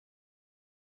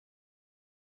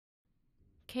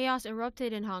chaos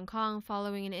erupted in Hong Kong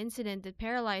following an incident that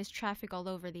paralyzed traffic all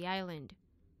over the island.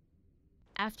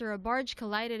 After a barge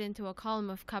collided into a column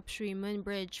of Kap Shui Mun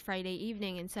Bridge Friday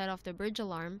evening and set off the bridge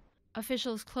alarm,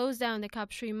 officials closed down the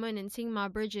Kap Shui Mun and Tsing Ma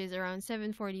bridges around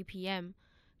 7:40 p.m.,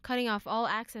 cutting off all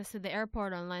access to the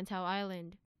airport on Lantau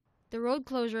Island. The road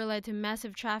closure led to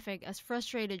massive traffic as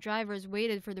frustrated drivers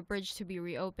waited for the bridge to be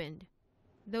reopened.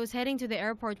 Those heading to the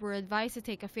airport were advised to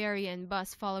take a ferry and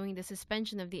bus following the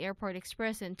suspension of the Airport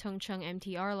Express and Tung Chung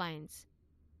MTR lines.